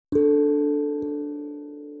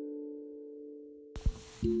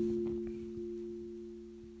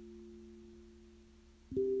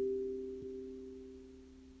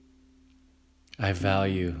I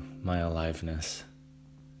value my aliveness,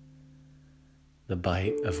 the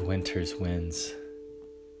bite of winter's winds,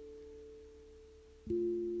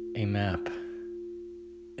 a map,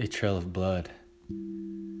 a trail of blood,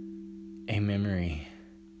 a memory,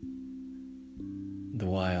 the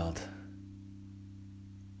wild.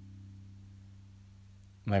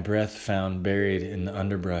 My breath found buried in the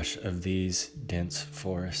underbrush of these dense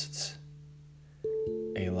forests.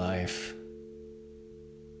 A life.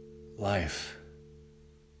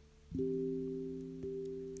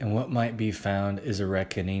 And what might be found is a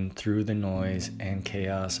reckoning through the noise and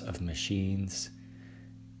chaos of machines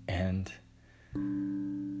and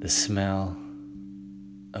the smell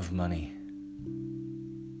of money.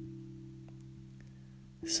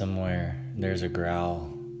 Somewhere there's a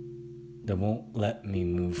growl that won't let me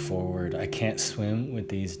move forward. I can't swim with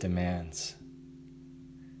these demands.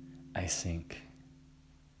 I sink.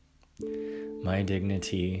 My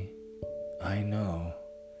dignity, I know,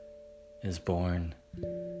 is born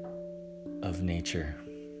of nature.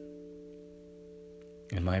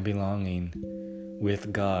 And my belonging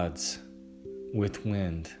with gods, with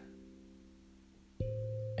wind,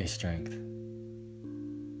 a strength.